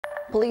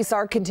Police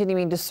are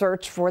continuing to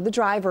search for the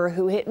driver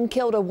who hit and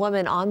killed a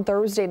woman on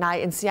Thursday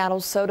night in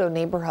Seattle's SODO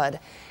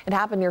neighborhood. It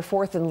happened near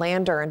 4th and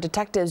Lander, and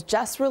detectives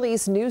just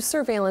released new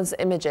surveillance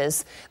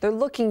images. They're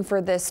looking for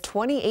this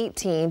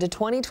 2018 to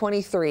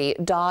 2023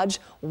 Dodge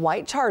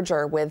white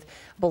Charger with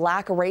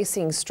black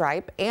racing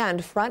stripe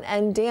and front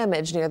end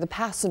damage near the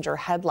passenger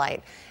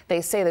headlight. They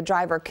say the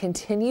driver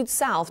continued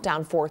south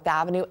down 4th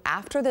Avenue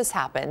after this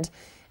happened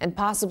and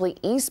possibly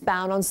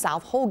eastbound on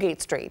South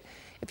Holgate Street.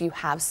 If you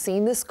have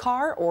seen this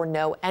car or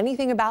know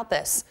anything about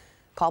this,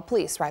 call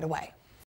police right away.